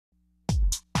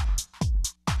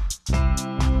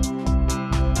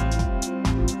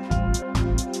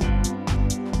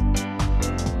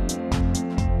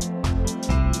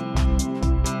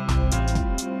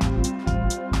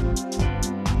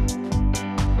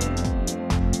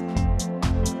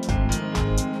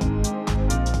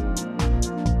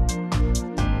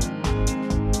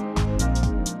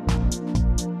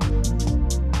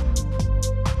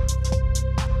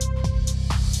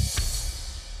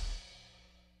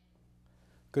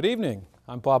Good evening.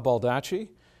 I'm Bob Baldacci,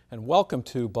 and welcome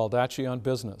to Baldacci on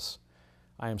Business.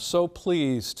 I am so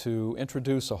pleased to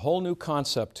introduce a whole new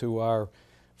concept to our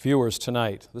viewers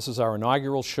tonight. This is our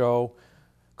inaugural show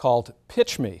called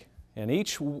PitchME, and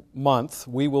each month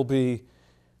we will be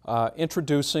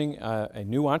introducing a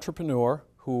new entrepreneur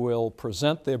who will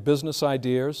present their business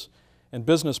ideas and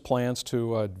business plans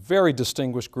to a very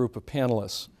distinguished group of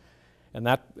panelists. And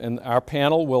our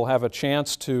panel will have a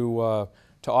chance to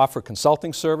offer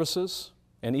consulting services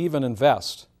and even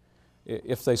invest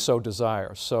if they so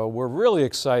desire. So we're really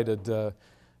excited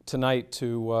tonight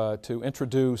to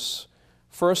introduce,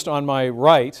 first on my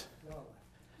right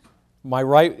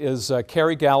is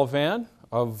Kerry Gallivan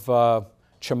of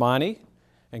Chimani,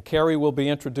 and Kerry will be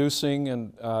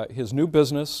introducing his new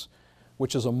business,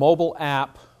 which is a mobile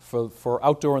app for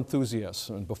outdoor enthusiasts.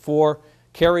 And before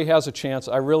Kerry has a chance,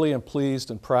 I really am pleased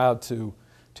and proud to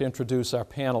introduce our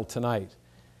panel tonight.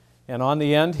 And on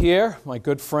the end here, my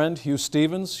good friend, Hugh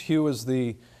Stevens. Hugh is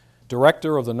the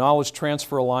director of the Knowledge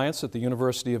Transfer Alliance at the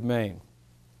University of Maine.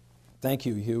 Thank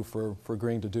you, Hugh, for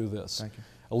agreeing to do this. Thank you.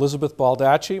 Elizabeth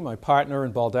Baldacci, my partner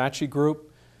in Baldacci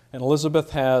Group. And Elizabeth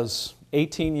has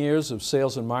 18 years of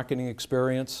sales and marketing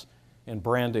experience and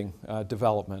branding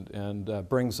development, and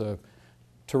brings a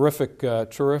terrific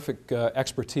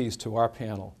expertise to our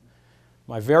panel.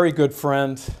 My very good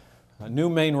friend, a new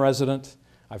Maine resident,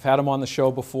 I've had him on the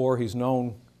show before. He's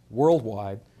known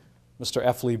worldwide, Mr.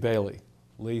 F. Lee Bailey.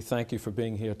 Lee, thank you for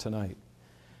being here tonight.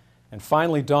 And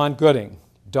finally, Don Gooding.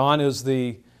 Don is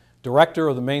the director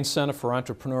of the Maine Center for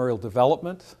Entrepreneurial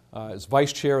Development, is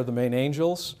vice chair of the Maine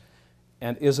Angels,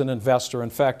 and is an investor. In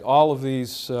fact, all of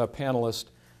these panelists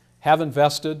have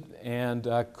invested and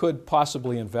could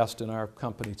possibly invest in our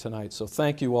company tonight. So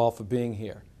thank you all for being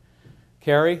here.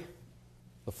 Kerry,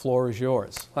 the floor is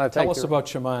yours. Tell us about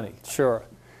Chimani. Sure.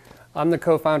 I'm the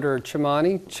co-founder of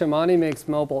Chimani. Chimani makes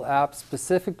mobile apps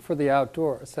specific for the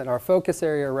outdoors, and our focus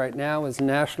area right now is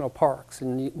national parks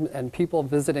and people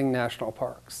visiting national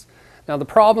parks. Now, the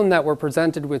problem that we're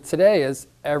presented with today is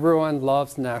everyone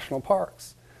loves national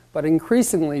parks, but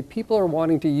increasingly people are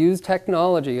wanting to use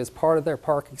technology as part of their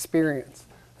park experience.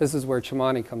 This is where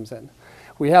Chimani comes in.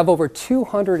 We have over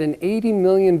 280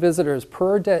 million visitors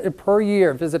per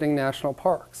year visiting national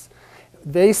parks.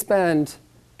 They spend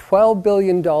 $12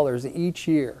 billion each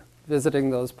year visiting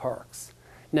those parks.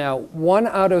 Now, 1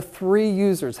 out of 3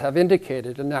 users have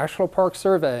indicated in national park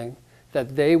surveying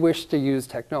that they wish to use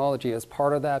technology as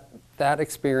part of that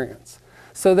experience.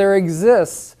 So there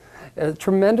exists a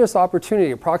tremendous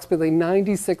opportunity. Approximately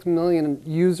 96 million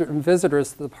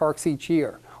visitors to the parks each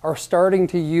year are starting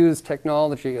to use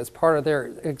technology as part of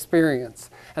their experience.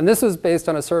 And this was based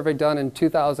on a survey done in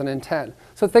 2010.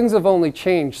 So things have only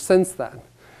changed since then.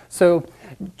 So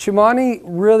Chimani,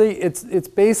 really, its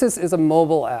basis is a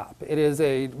mobile app. It is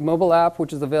a mobile app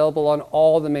which is available on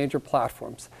all the major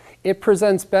platforms. It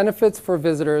presents benefits for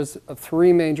visitors of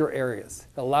 3 major areas.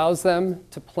 It allows them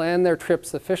to plan their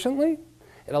trips efficiently.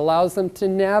 It allows them to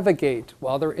navigate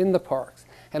while they're in the parks.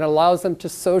 And it allows them to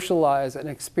socialize and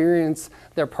experience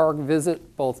their park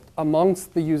visit both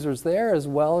amongst the users there as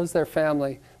well as their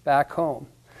family back home.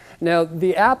 Now,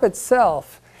 the app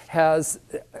itself has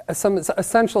some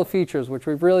essential features which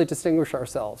we really distinguish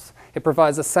ourselves. It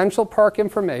provides essential park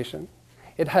information.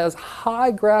 It has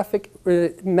high graphic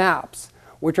maps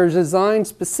which are designed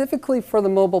specifically for the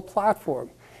mobile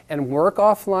platform and work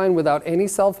offline without any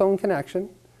cell phone connection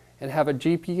and have a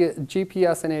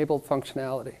GPS-enabled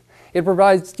functionality. It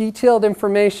provides detailed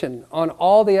information on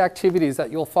all the activities that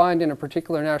you'll find in a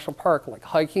particular national park, like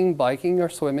hiking, biking, or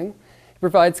swimming. It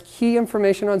provides key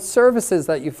information on services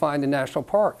that you find in national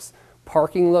parks,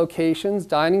 parking locations,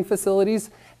 dining facilities,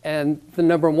 and the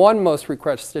 #1 most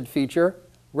requested feature,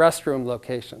 restroom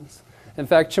locations. In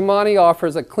fact, Chimani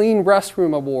offers a Clean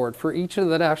Restroom Award for each of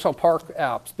the national park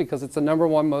apps because it's the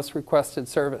 #1 most requested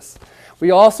service. We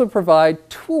also provide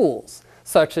tools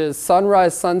such as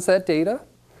sunrise, sunset data,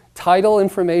 tidal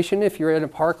information if you're in a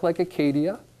park like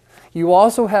Acadia. You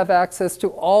also have access to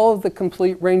all of the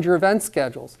complete ranger event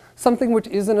schedules, something which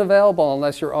isn't available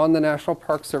unless you're on the National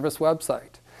Park Service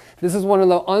website. This is one of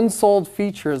the unsold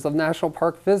features of national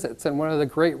park visits and one of the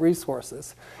great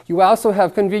resources. You also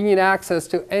have convenient access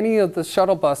to any of the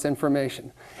shuttle bus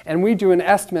information. And we do an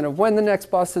estimate of when the next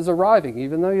bus is arriving.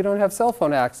 Even though you don't have cell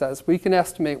phone access, we can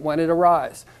estimate when it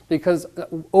arrives because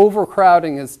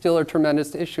overcrowding is still a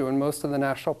tremendous issue in most of the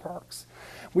national parks.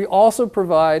 We also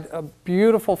provide a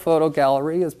beautiful photo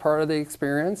gallery as part of the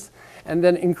experience. And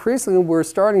then increasingly, we're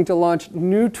starting to launch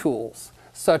new tools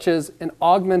such as an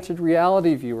augmented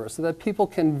reality viewer so that people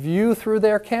can view through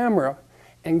their camera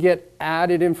and get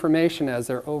added information as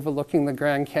they're overlooking the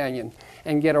Grand Canyon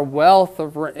and get a wealth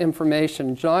of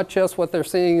information, not just what they're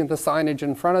seeing in the signage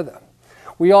in front of them.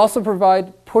 We also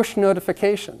provide push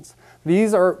notifications.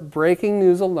 These are breaking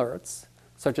news alerts,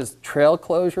 such as trail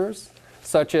closures,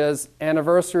 such as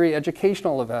anniversary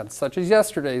educational events, such as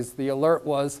yesterday's. The alert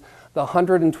was the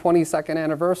 122nd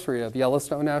anniversary of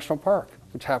Yellowstone National Park,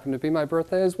 which happened to be my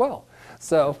birthday as well.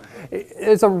 So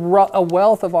it's a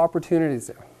wealth of opportunities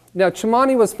there. Now,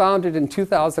 Chimani was founded in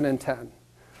 2010.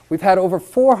 We've had over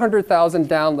 400,000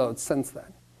 downloads since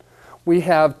then. We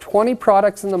have 20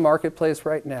 products in the marketplace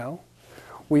right now.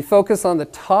 We focus on the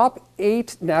top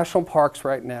 8 national parks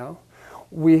right now.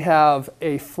 We have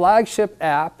a flagship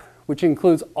app, which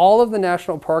includes all of the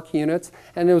national park units,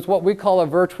 and it was what we call a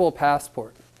virtual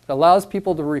passport. It allows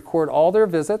people to record all their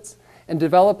visits and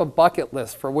develop a bucket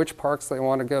list for which parks they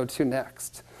want to go to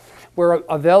next. We're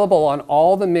available on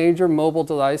all the major mobile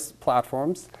device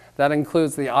platforms. That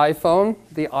includes the iPhone,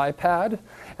 the iPad,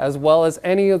 as well as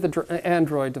any of the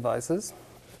Android devices.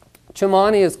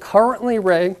 Chimani is currently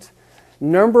ranked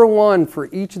 #1 for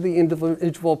each of the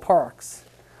individual parks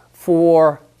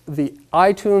for the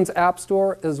iTunes App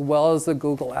Store as well as the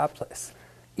Google App Place.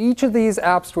 Each of these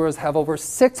app stores have over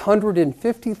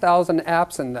 650,000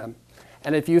 apps in them.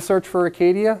 And if you search for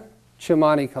Acadia,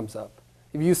 Chimani comes up.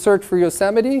 If you search for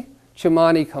Yosemite,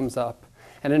 Chimani comes up.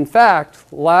 And in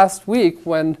fact, last week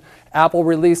when Apple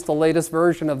released the latest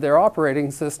version of their operating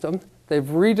system, they've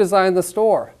redesigned the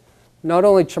store. Not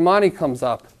only Chimani comes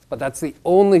up, but that's the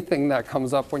only thing that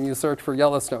comes up when you search for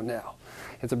Yellowstone now.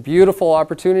 It's a beautiful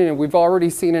opportunity, and we've already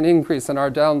seen an increase in our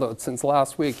downloads since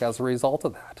last week as a result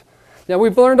of that. Now,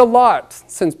 we've learned a lot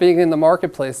since being in the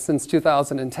marketplace since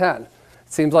 2010. It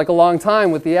seems like a long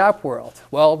time with the app world.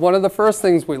 Well, one of the first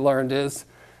things we learned is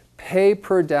pay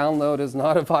per download is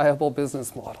not a viable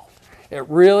business model. It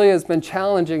really has been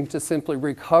challenging to simply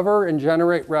recover and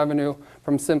generate revenue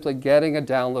from simply getting a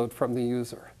download from the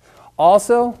user.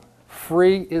 Also,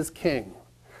 free is king.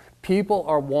 People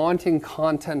are wanting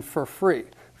content for free.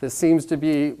 This seems to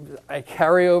be a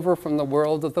carryover from the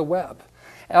world of the web.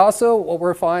 Also, what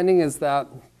we're finding is that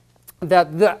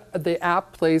the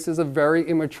app place is a very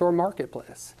immature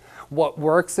marketplace. What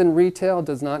works in retail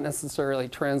does not necessarily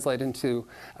translate into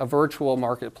a virtual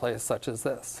marketplace such as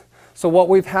this. So what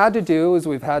we've had to do is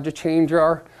we've had to change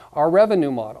our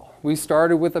revenue model. We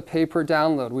started with a pay per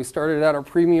download. We started at a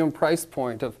premium price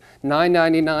point of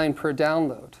 $9.99 per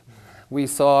download. We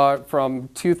saw from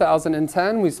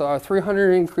 2010, we saw a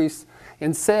 300 increase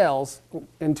in sales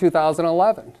in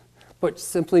 2011, but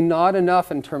simply not enough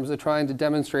in terms of trying to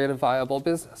demonstrate a viable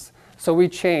business. So we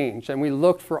changed and we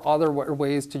looked for other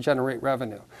ways to generate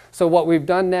revenue. So what we've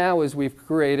done now is we've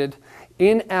created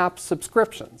in-app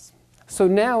subscriptions. So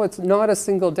now it's not a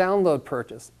single download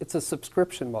purchase, it's a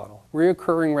subscription model,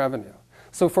 recurring revenue.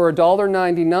 So for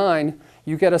 $1.99,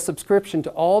 you get a subscription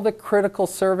to all the critical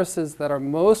services that are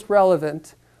most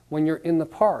relevant when you're in the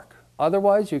park.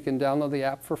 Otherwise, you can download the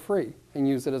app for free and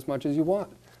use it as much as you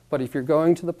want. But if you're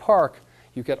going to the park,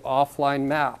 you get offline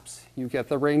maps, you get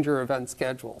the ranger event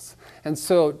schedules. And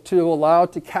so to allow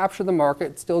it to capture the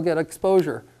market, still get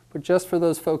exposure, but just for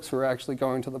those folks who are actually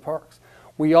going to the parks.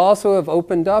 We also have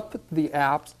opened up the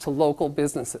apps to local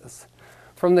businesses.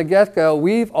 From the get-go,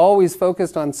 we've always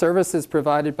focused on services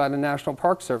provided by the National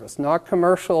Park Service, not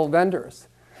commercial vendors.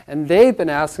 And they've been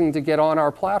asking to get on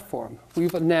our platform.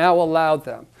 We've now allowed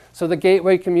them. So the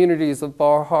gateway communities of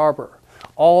Bar Harbor,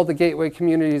 all the gateway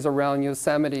communities around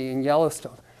Yosemite and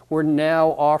Yellowstone, we're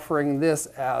now offering this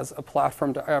as a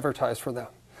platform to advertise for them.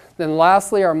 Then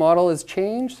lastly, our model has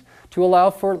changed to allow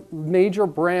for major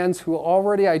brands who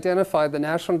already identify the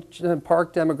national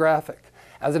park demographic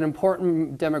as an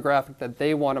important demographic that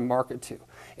they want to market to.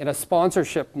 In a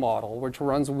sponsorship model, which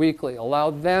runs weekly,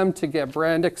 allow them to get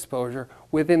brand exposure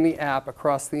within the app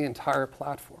across the entire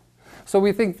platform. So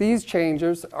we think these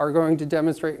changes are going to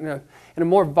demonstrate in a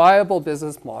more viable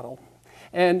business model.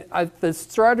 And the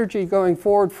strategy going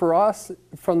forward for us,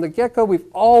 from the get-go, we've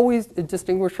always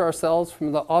distinguished ourselves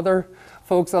from the other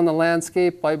folks on the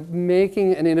landscape by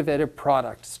making an innovative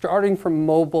product, starting from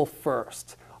mobile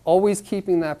first. Always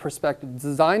keeping that perspective,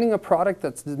 designing a product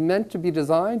that's meant to be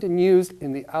designed and used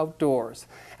in the outdoors.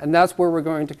 And that's where we're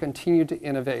going to continue to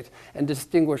innovate and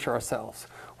distinguish ourselves.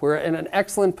 We're in an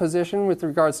excellent position with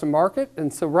regards to market,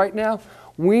 and so right now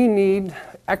we need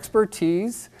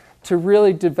expertise to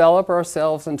really develop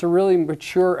ourselves and to really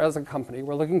mature as a company.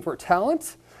 We're looking for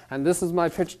talent, and this is my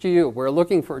pitch to you. We're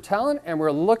looking for talent, and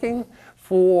we're looking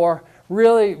for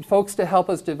really folks to help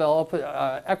us develop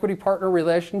equity partner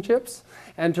relationships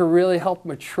and to really help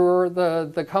mature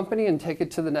the company and take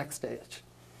it to the next stage.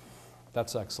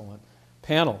 That's excellent.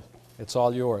 Panel, it's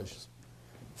all yours.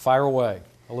 Fire away.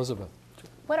 Elizabeth.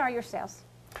 What are your sales?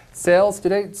 Sales to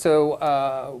date,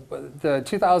 so the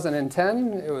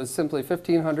 2010, it was simply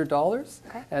 $1,500.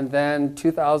 Okay. And then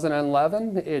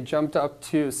 2011, it jumped up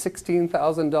to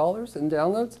 $16,000 in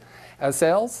downloads as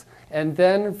sales. And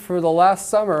then for the last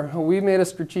summer, we made a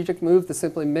strategic move to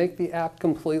simply make the app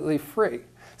completely free,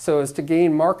 so as to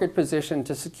gain market position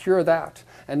to secure that.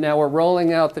 And now we're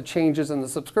rolling out the changes in the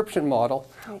subscription model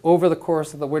over the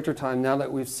course of the wintertime now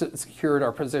that we've secured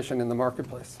our position in the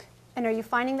marketplace. And are you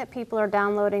finding that people are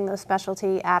downloading those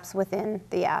specialty apps within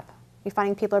the app? You're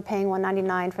finding people are paying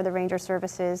 $199 for the Ranger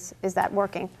services. Is that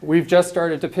working? We've just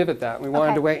started to pivot that. We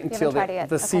wanted to wait You until haven't tried it yet.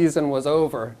 the Okay. season was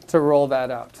over to roll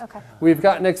that out. Okay. We've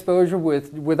gotten exposure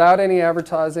without any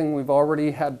advertising. We've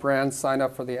already had brands sign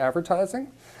up for the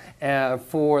advertising,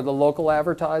 for the local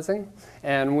advertising.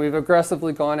 And we've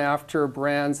aggressively gone after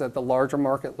brands at the larger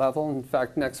market level. In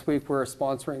fact, next week we're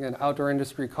sponsoring an outdoor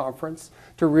industry conference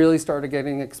to really start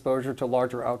getting exposure to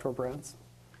larger outdoor brands.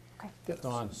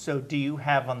 Don. So do you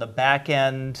have on the back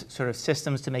end sort of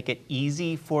systems to make it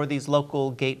easy for these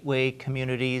local gateway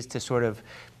communities to sort of,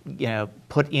 you know,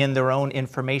 put in their own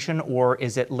information, or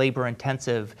is it labor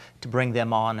intensive to bring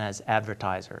them on as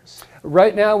advertisers?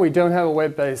 Right now we don't have a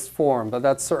web-based form, but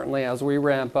that's certainly as we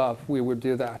ramp up we would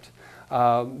do that.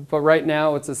 But right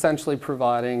now it's essentially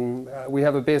providing, we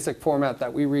have a basic format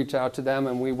that we reach out to them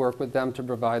and we work with them to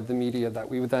provide the media that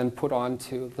we would then put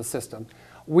onto the system.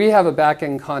 We have a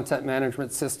back-end content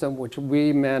management system which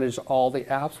we manage all the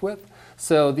apps with.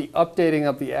 So the updating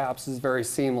of the apps is very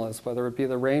seamless, whether it be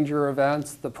the Ranger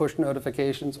events, the push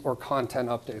notifications, or content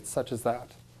updates such as that.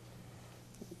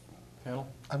 Panel.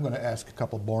 I'm going to ask a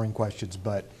couple boring questions,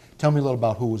 but tell me a little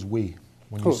about who is we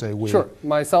when you say we. Sure.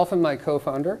 Myself and my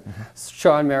co-founder,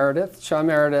 Sean Meredith. Sean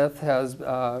Meredith has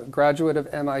a graduate of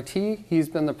MIT. He's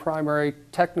been the primary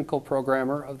technical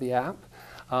programmer of the app.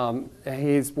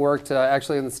 He's worked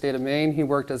actually in the state of Maine. He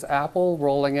worked as Apple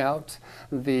rolling out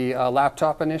the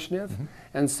laptop initiative.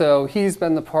 And so he's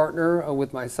been the partner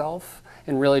with myself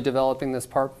in really developing this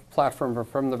platform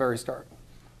from the very start.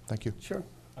 Thank you. Sure.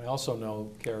 I also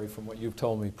know, Kerry, from what you've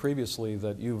told me previously,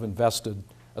 that you've invested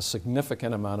a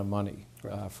significant amount of money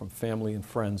from family and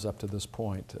friends up to this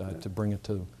point to bring it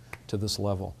to this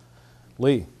level.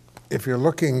 Lee. If you're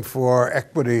looking for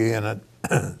equity and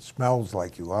it smells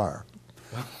like you are,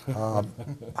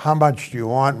 how much do you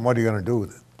want and what are you going to do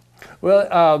with it?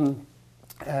 Well,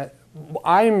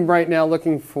 I'm right now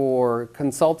looking for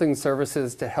consulting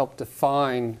services to help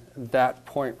define that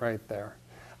point right there.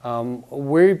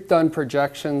 We've done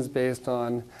projections based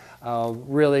on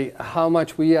really how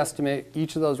much we estimate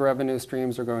each of those revenue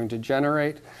streams are going to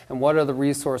generate and what are the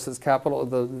resources,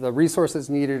 the resources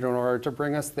needed in order to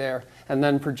bring us there, and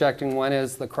then projecting when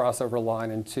is the crossover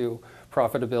line into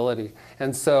profitability.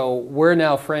 And so we're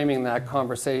now framing that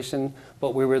conversation,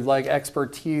 but we would like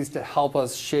expertise to help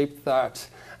us shape that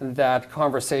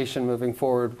conversation moving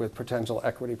forward with potential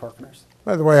equity partners.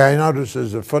 By the way, I noticed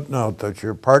as a footnote that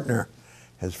your partner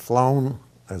has flown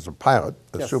as a pilot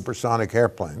a Yes. supersonic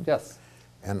airplane Yes,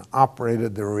 and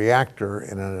operated the reactor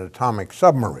in an atomic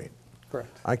submarine.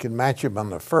 correct. I can match him on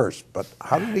the first, but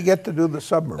how did he get to do the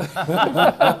submarine?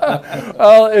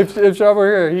 Well, if Sean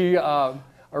were here, he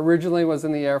originally was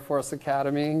in the Air Force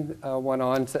Academy, went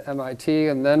on to MIT,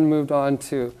 and then moved on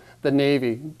to the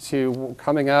Navy, to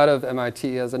coming out of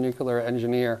MIT as a nuclear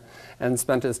engineer, and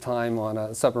spent his time on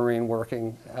a submarine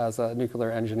working as a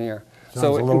nuclear engineer. Sounds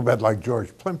a little bit like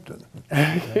George Plimpton.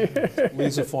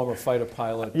 Lee's a former fighter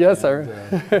pilot. Yes, and,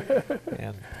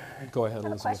 go ahead, I have a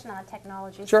Elizabeth. question on the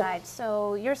technology Sure. side.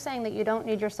 So you're saying that you don't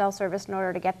need your self-service in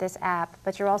order to get this app,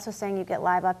 but you're also saying you get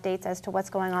live updates as to what's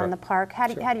going on in the park. How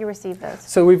do you receive those?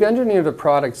 So we've engineered a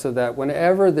product so that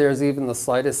whenever there's even the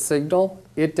slightest signal,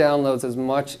 it downloads as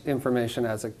much information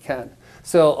as it can.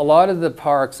 So a lot of the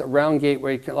parks around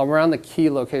Gateway, around the key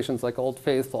locations like Old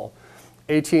Faithful,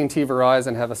 AT&T,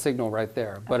 Verizon have a signal right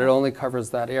there, but it only covers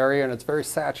that area and it's very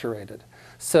saturated.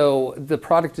 So the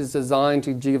product is designed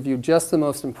to give you just the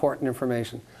most important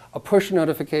information. A push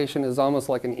notification is almost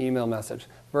like an email message,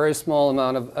 very small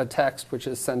amount of a text which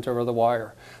is sent over the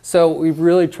wire. So we've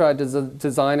really tried to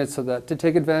design it so that to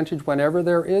take advantage whenever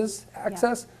there is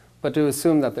access, but to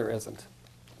assume that there isn't.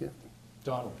 Yeah.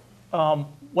 Donald.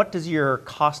 What does your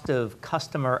cost of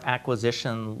customer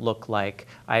acquisition look like?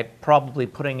 Probably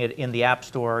putting it in the App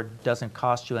Store doesn't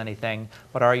cost you anything,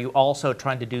 but are you also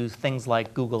trying to do things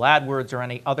like Google AdWords or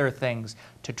any other things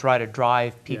to try to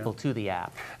drive people to the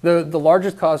app? The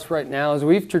largest cost right now is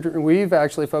we've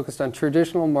actually focused on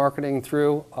traditional marketing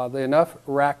through, oddly enough,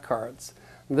 rack cards.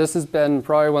 This has been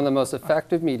probably one of the most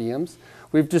effective mediums.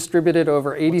 We've distributed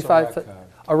over 85. What's a rack card?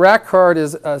 A rack card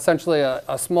is essentially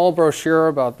a small brochure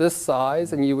about this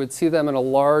size, and you would see them in a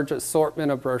large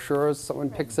assortment of brochures. Someone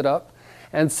picks it up.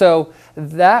 And so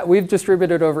that we've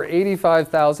distributed over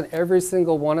 85,000. Every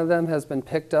single one of them has been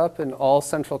picked up in all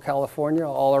Central California,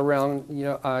 all around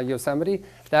Yosemite.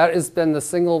 That has been the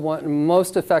single one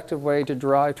most effective way to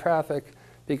drive traffic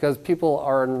because people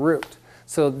are en route.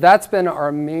 So that's been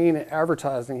our main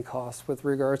advertising cost with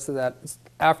regards to that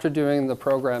after doing the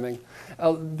programming.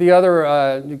 The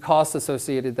other cost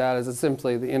associated with that is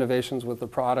simply the innovations with the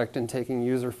product and taking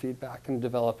user feedback and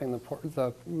developing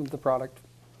the product.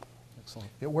 Excellent.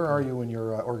 Yeah, where are you in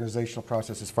your organizational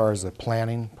process as far as the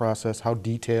planning process? How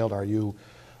detailed are you?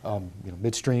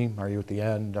 Midstream? Are you at the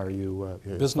end? Are you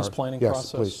Business planning yes,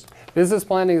 process? Please. Business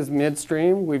planning is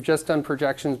midstream. We've just done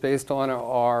projections based on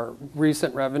our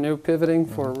recent revenue pivoting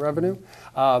for revenue.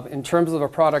 In terms of a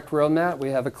product roadmap, we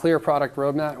have a clear product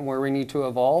roadmap and where we need to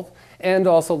evolve, and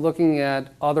also looking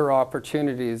at other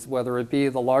opportunities, whether it be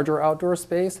the larger outdoor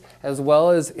space as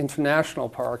well as international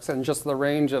parks and just the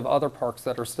range of other parks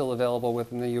that are still available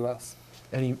within the U.S.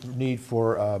 Any need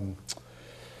for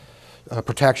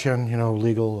protection,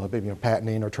 legal,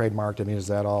 patenting or trademarked? I mean, is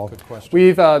that all? Good question.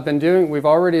 We've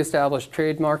already established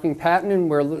trademarking, patent,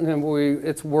 and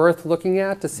it's worth looking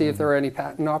at to see if there are any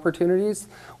patent opportunities.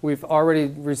 We've already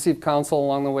received counsel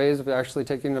along the ways of actually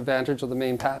taking advantage of the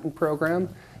main patent program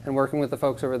and working with the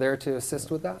folks over there to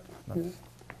assist with that. Yes.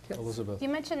 Elizabeth. You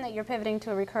mentioned that you're pivoting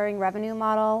to a recurring revenue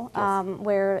model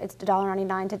where it's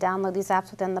 $1.99 to download these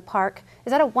apps within the park.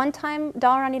 Is that a one-time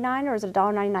 $1.99 or is it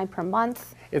 $1.99 per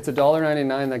month? It's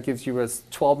 $1.99 that gives you a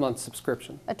 12-month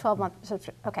subscription. A 12-month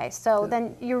subscription. Okay, so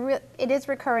then it is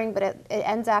recurring, but it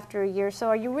ends after a year. So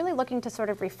are you really looking to sort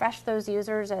of refresh those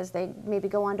users as they maybe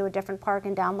go on to a different park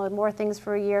and download more things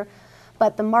for a year?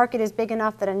 But the market is big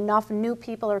enough that enough new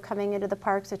people are coming into the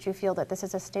parks that you feel that this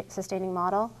is a sustaining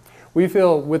model? We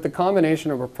feel with the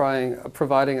combination of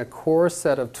providing a core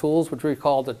set of tools, which we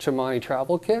call the Chimani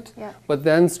Travel Kit, but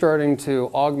then starting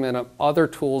to augment other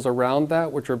tools around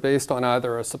that, which are based on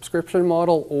either a subscription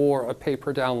model or a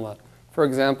pay-per-download. For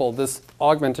example, this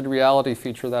augmented reality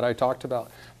feature that I talked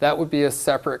about, that would be a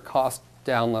separate cost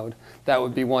download. That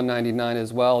would be $1.99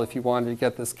 as well if you wanted to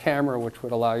get this camera, which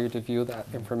would allow you to view that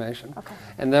information. Okay.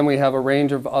 And then we have a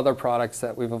range of other products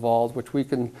that we've evolved, which we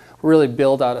can really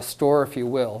build out a store, if you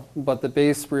will. But the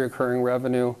base recurring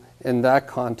revenue in that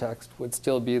context would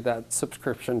still be that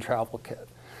subscription travel kit.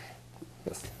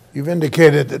 Yes. You've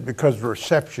indicated that because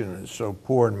reception is so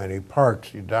poor in many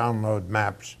parks, you download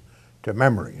maps to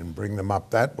memory and bring them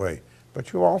up that way.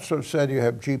 But you also said you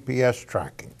have GPS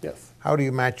tracking. Yes. How do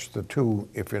you match the two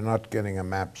if you're not getting a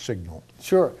map signal?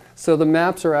 Sure. So the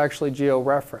maps are actually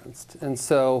geo-referenced. And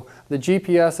so the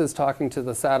GPS is talking to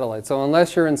the satellite. So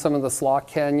unless you're in some of the slot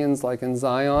canyons like in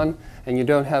Zion and you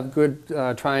don't have good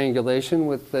triangulation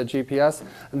with the GPS,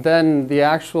 then the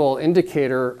actual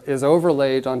indicator is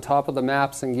overlaid on top of the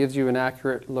maps and gives you an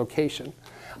accurate location.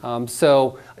 Even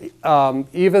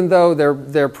though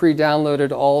they're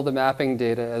pre-downloaded, all the mapping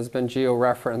data has been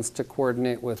geo-referenced to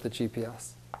coordinate with the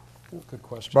GPS. Good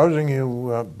question. Supposing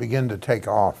you begin to take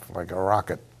off like a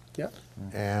rocket,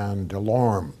 and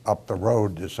DeLorme up the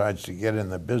road decides to get in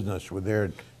the business with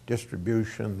their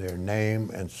distribution, their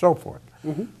name, and so forth.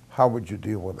 How would you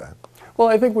deal with that? Well,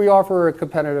 I think we offer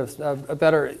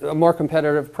a more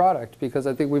competitive product because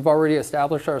I think we've already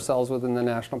established ourselves within the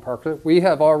national park. We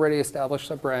have already established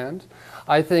a brand.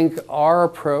 I think our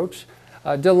approach,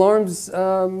 DeLorme's,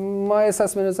 my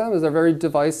assessment of them is they're very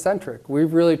device-centric.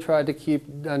 We've really tried to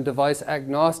keep device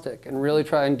agnostic and really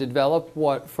try and develop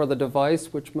what for the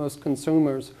device which most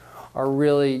consumers are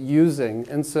really using,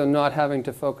 and so not having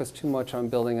to focus too much on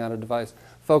building out a device.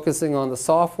 Focusing on the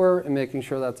software and making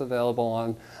sure that's available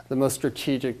on the most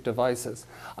strategic devices.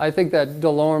 I think that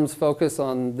DeLorme's focus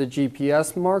on the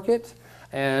GPS market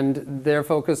and their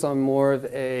focus on more of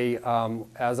a,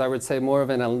 as I would say, more of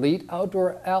an elite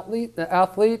outdoor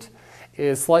athlete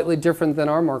is slightly different than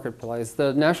our marketplace.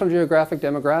 The National Geographic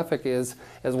demographic is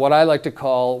what I like to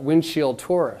call windshield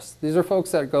tourists. These are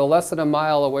folks that go less than a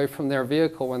mile away from their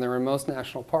vehicle when they're in most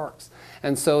national parks.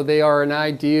 And so they are an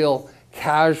ideal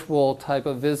casual type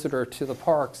of visitor to the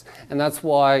parks, and that's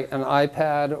why an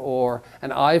iPad or an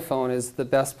iPhone is the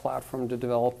best platform to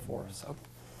develop for. So,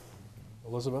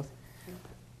 Elizabeth?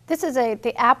 This is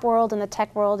the app world and the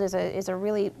tech world is a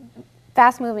really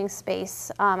fast-moving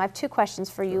space. I have two questions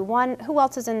for you. One, who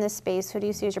else is in this space? Who do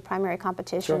you see as your primary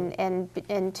competition? Sure.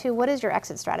 And two, what is your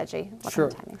exit strategy? What sure.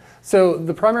 kind of timing? So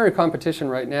the primary competition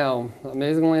right now,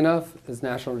 amazingly enough, is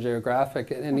National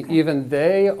Geographic, and even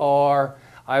they are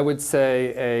I would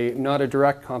say, not a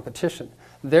direct competition.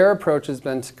 Their approach has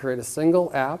been to create a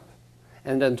single app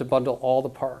and then to bundle all the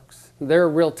parks. There are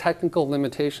real technical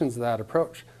limitations to that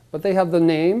approach, but they have the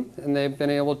name and they've been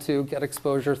able to get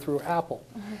exposure through Apple.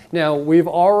 Now, we've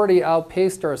already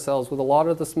outpaced ourselves with a lot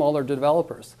of the smaller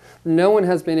developers. No one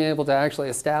has been able to actually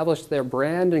establish their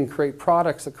brand and create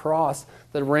products across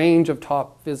the range of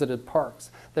top visited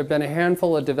parks. There have been a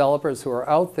handful of developers who are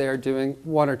out there doing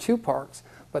 1 or 2 parks,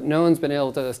 but no one's been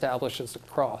able to establish this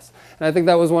across. And I think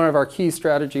that was one of our key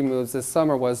strategy moves this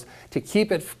summer, was to keep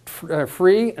it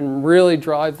free and really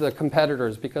drive the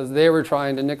competitors, because they were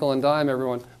trying to nickel and dime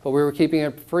everyone, but we were keeping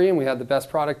it free and we had the best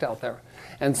product out there.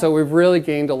 And so we've really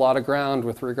gained a lot of ground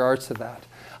with regards to that.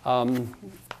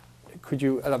 Could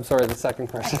you, I'm sorry, the second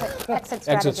question. Exit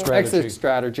strategy. Exit strategy. Exit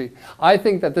strategy. I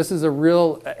think that this is a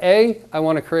real, A, I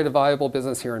want to create a viable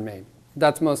business here in Maine.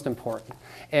 That's most important.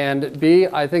 And B,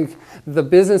 I think the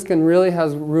business can really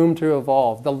has room to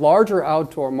evolve. The larger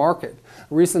outdoor market,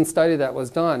 a recent study that was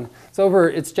done,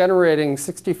 it's generating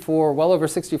well over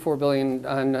 $64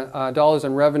 billion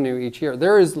in revenue each year.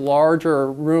 There is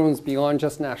larger rooms beyond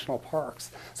just national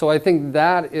parks. So I think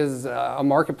that is a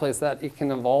marketplace that it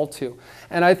can evolve to.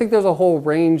 And I think there's a whole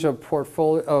range of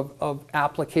portfolio of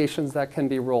applications that can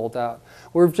be rolled out.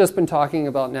 We've just been talking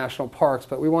about national parks,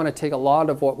 but we want to take a lot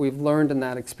of what we've learned in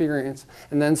that experience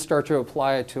and then start to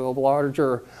apply it to a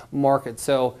larger market.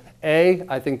 So A,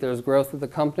 I think there's growth of the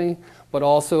company, but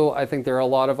also I think there are a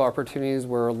lot of opportunities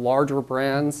where larger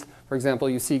brands, for example,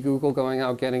 you see Google going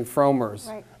out getting Fromers.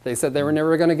 Right. They said they were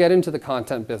never going to get into the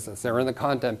content business. They're in the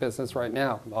content business right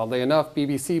now. Oddly enough,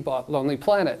 BBC bought Lonely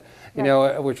Planet,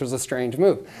 which was a strange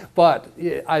move. But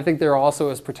I think there also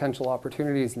is potential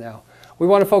opportunities now. We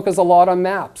want to focus a lot on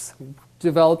maps,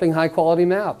 developing high quality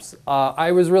maps.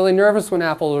 I was really nervous when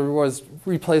Apple was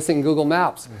replacing Google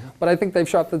Maps, but I think they've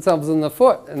shot themselves in the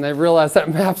foot and they've realized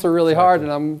that maps are really hard,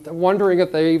 and I'm wondering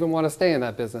if they even want to stay in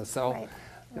that business. So,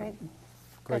 Right.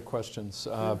 Great questions.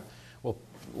 Well,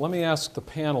 let me ask the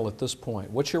panel at this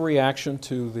point. What's your reaction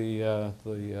to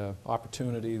the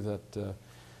opportunity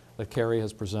that Kerry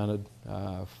has presented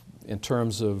in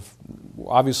terms of,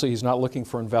 obviously he's not looking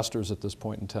for investors at this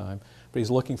point in time, but he's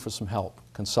looking for some help,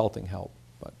 consulting help.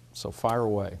 So fire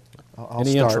away.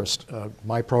 Any interest?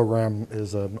 My program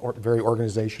is a very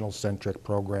organizational-centric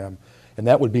program, and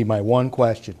that would be my one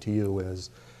question to you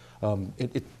is,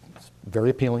 it's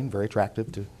very appealing, very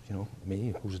attractive to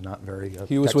me, who's not very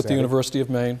He was with the tech-savvy. University of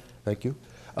Maine. Thank you.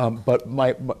 But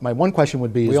my one question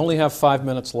would be, We only have 5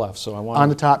 minutes left, so I want on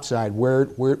the top side,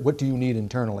 what do you need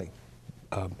internally?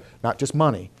 Not just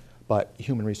money, but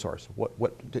human resource.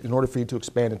 What in order for you to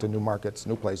expand into new markets,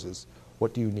 new places,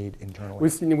 what do you need internally?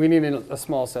 we need a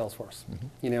small sales force.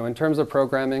 In terms of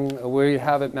programming, we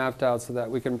have it mapped out so that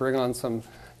we can bring on some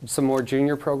more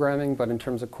junior programming, but in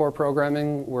terms of core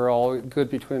programming, we're all good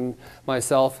between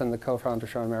myself and the co-founder,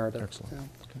 Sean Meredith. Excellent. Yeah.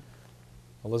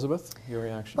 Elizabeth, your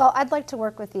reaction? Well, I'd like to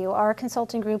work with you. Our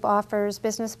consulting group offers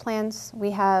business plans. We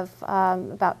have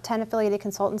about 10 affiliated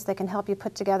consultants that can help you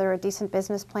put together a decent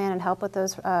business plan and help with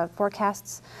those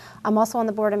forecasts. I'm also on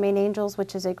the board of Maine Angels,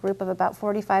 which is a group of about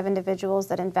 45 individuals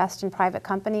that invest in private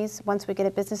companies. Once we get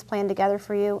a business plan together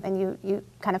for you and you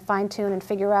kind of fine tune and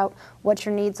figure out what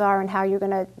your needs are and how you're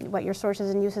going to, what your sources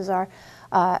and uses are,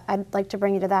 I'd like to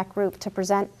bring you to that group to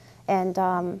present and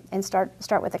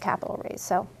start with a capital raise.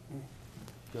 So.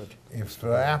 Good. If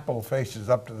Apple faces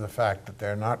up to the fact that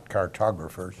they're not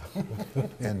cartographers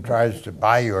and tries to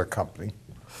buy your company,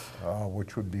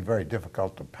 which would be very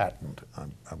difficult to patent,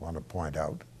 I want to point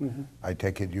out, I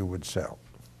take it you would sell.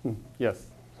 Yes.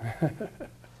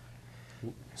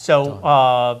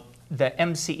 So the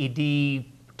MCED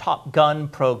Top Gun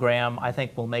program, I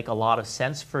think, will make a lot of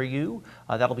sense for you.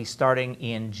 That'll be starting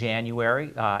in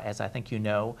January, as I think you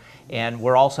know. And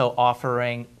we're also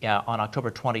offering on October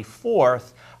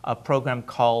 24th a program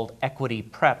called Equity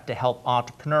Prep to help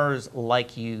entrepreneurs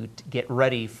like you to get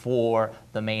ready for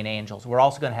the Maine Angels. We're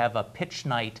also going to have a pitch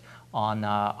night on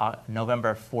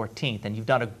November 14th, and you've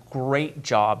done a great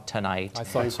job tonight. I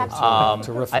thought so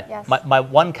too. Terrific. Yes. My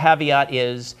one caveat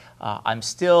is I'm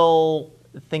still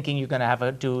thinking you're going to have to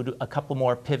do a couple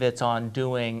more pivots on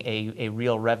doing a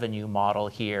real revenue model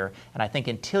here. And I think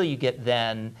until you get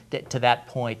then to that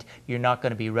point, you're not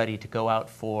going to be ready to go out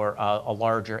for a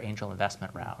larger angel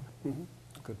investment round.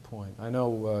 Good point. I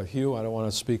know, Hugh, I don't want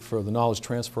to speak for the Knowledge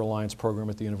Transfer Alliance program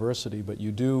at the university, but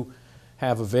you do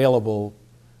have available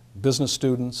business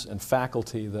students and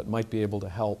faculty that might be able to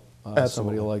help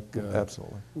somebody like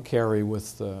Kerry with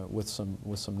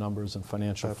some numbers and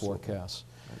financial forecasts.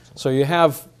 So you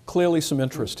have clearly some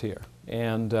interest here.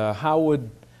 And how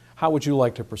how would you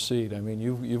like to proceed? I mean,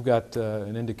 you've got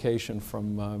an indication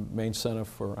from Maine Center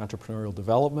for Entrepreneurial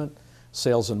Development,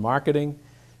 Sales and Marketing,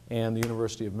 and the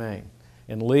University of Maine.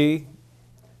 And Lee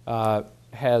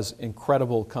has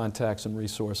incredible contacts and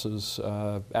resources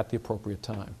at the appropriate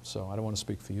time. So I don't want to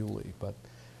speak for you, Lee, but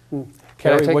Can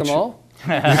Kerry, I take them all?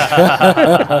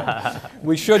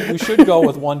 we should go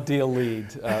with one deal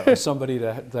lead, somebody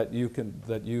that you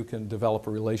can develop a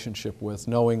relationship with,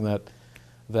 knowing that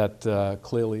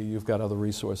clearly you've got other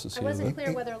resources I here. wasn't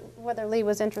clear whether Lee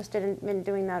was interested in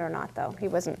doing that or not, though. He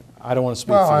wasn't. I don't want to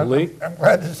speak for you, Lee. I'm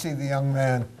glad to see the young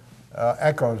man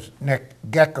echoes Nick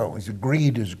Gecko. He's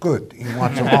greed is good. He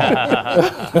wants them all.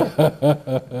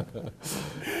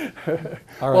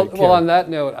 All right, Well, on that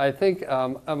note, I think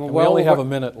I'm we well only have aware- a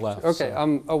minute left. Okay, so.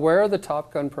 I'm aware of the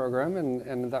Top Gun program,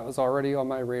 and that was already on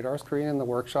my radar screen in the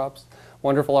workshops.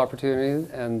 Wonderful opportunity,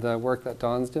 and the work that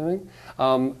Don's doing.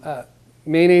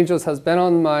 Maine Angels has been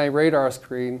on my radar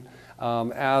screen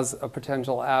as a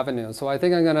potential avenue. So I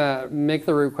think I'm going to make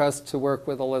the request to work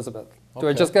with Elizabeth. Do I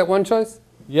Okay. just get one choice?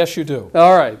 Yes, you do.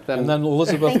 All right, And then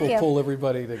Elizabeth Thank will you. pull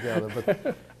everybody together.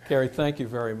 But Kerry, thank you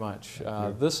very much.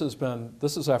 This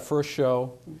is our first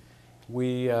show.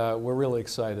 We're really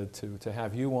excited to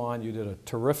have you on. You did a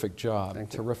terrific job.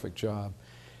 Thank you. Terrific job.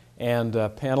 And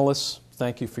panelists,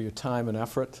 thank you for your time and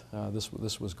effort.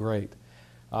 This was great.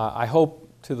 I hope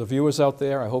to the viewers out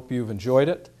there, I hope you've enjoyed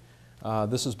it.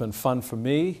 This has been fun for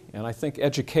me, and I think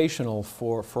educational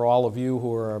for all of you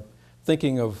who are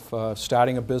thinking of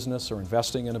starting a business or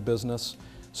investing in a business.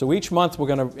 So each month we're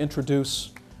going to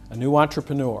introduce a new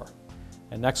entrepreneur.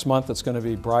 And next month it's going to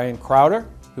be Brian Crowder,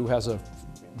 who has a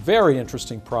very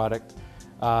interesting product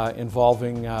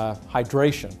involving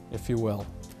hydration, if you will.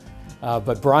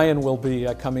 But Brian will be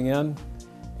coming in.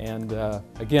 And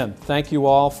again, thank you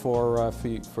all for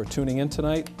tuning in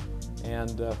tonight.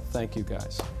 And thank you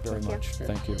guys very much.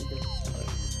 Thank you.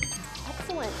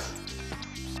 Excellent.